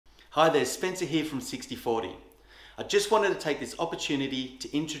Hi there, Spencer here from 60/40. I just wanted to take this opportunity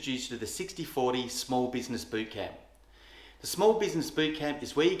to introduce you to the 60/40 Small Business Bootcamp. The Small Business Bootcamp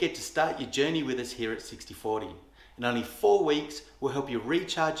is where you get to start your journey with us here at 60/40. In only 4 weeks, we'll help you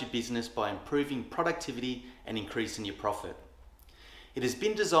recharge your business by improving productivity and increasing your profit. It has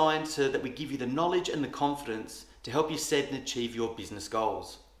been designed so that we give you the knowledge and the confidence to help you set and achieve your business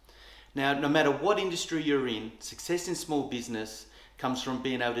goals. Now, no matter what industry you're in, success in small business comes from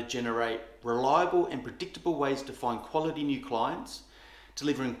being able to generate reliable and predictable ways to find quality new clients,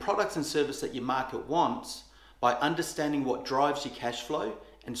 delivering products and services that your market wants by understanding what drives your cash flow,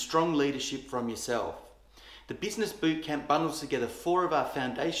 and strong leadership from yourself. The Business Bootcamp bundles together 4 of our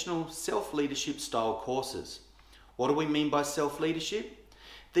foundational self-leadership style courses. What do we mean by self-leadership?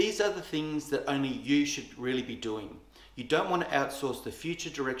 These are the things that only you should really be doing. You don't want to outsource the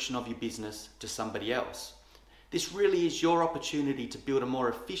future direction of your business to somebody else. This really is your opportunity to build a more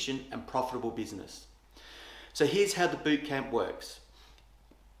efficient and profitable business. So here's how the bootcamp works.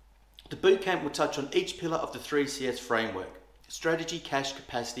 The bootcamp will touch on each pillar of the 3CS framework: strategy, cash,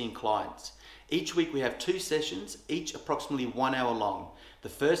 capacity, and clients. Each week we have 2 sessions, each approximately 1 hour long. The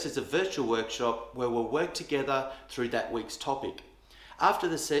first is a virtual workshop where we'll work together through that week's topic. After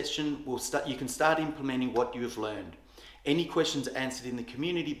the session, you can start implementing what you have learned. Any questions are answered in the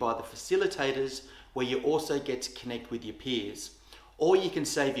community by the facilitators, where you also get to connect with your peers. Or you can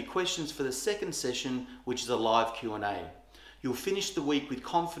save your questions for the second session, which is a live Q&A. You'll finish the week with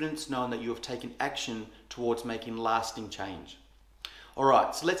confidence, knowing that you have taken action towards making lasting change. All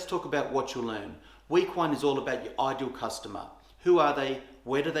right, so let's talk about what you'll learn. Week 1 is all about your ideal customer. Who are they?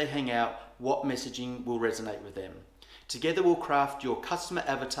 Where do they hang out? What messaging will resonate with them? Together we'll craft your customer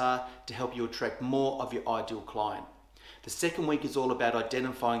avatar to help you attract more of your ideal client. The second week is all about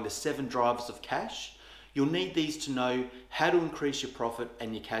identifying the 7 drivers of cash. You'll need these to know how to increase your profit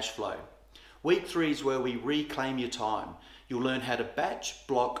and your cash flow. Week 3 is where we reclaim your time. You'll learn how to batch,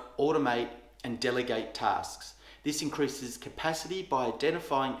 block, automate, and delegate tasks. This increases capacity by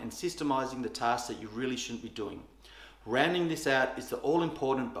identifying and systemizing the tasks that you really shouldn't be doing. Rounding this out is the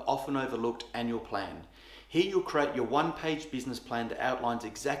all-important but often overlooked annual plan. Here you'll create your 1-page business plan that outlines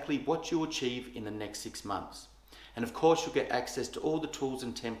exactly what you'll achieve in the next 6 months. And of course, you'll get access to all the tools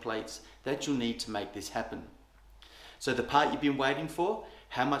and templates that you'll need to make this happen. So the part you've been waiting for,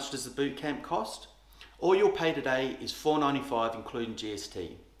 how much does the bootcamp cost? All you'll pay today is $495 including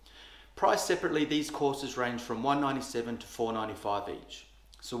GST. Priced separately, these courses range from $197 to $495 each.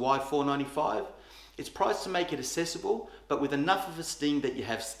 So why $495? It's priced to make it accessible, but with enough of a sting that you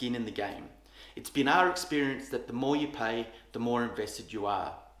have skin in the game. It's been our experience that the more you pay, the more invested you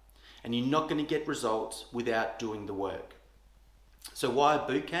are. And you're not going to get results without doing the work. So why a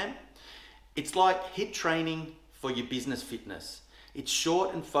bootcamp? It's like HIIT training for your business fitness. It's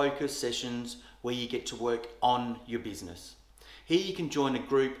short and focused sessions where you get to work on your business. Here you can join a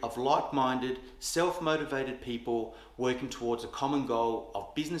group of like-minded, self-motivated people working towards a common goal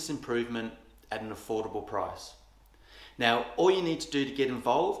of business improvement at an affordable price. Now, all you need to do to get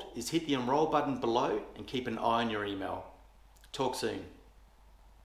involved is hit the enroll button below and keep an eye on your email. Talk soon.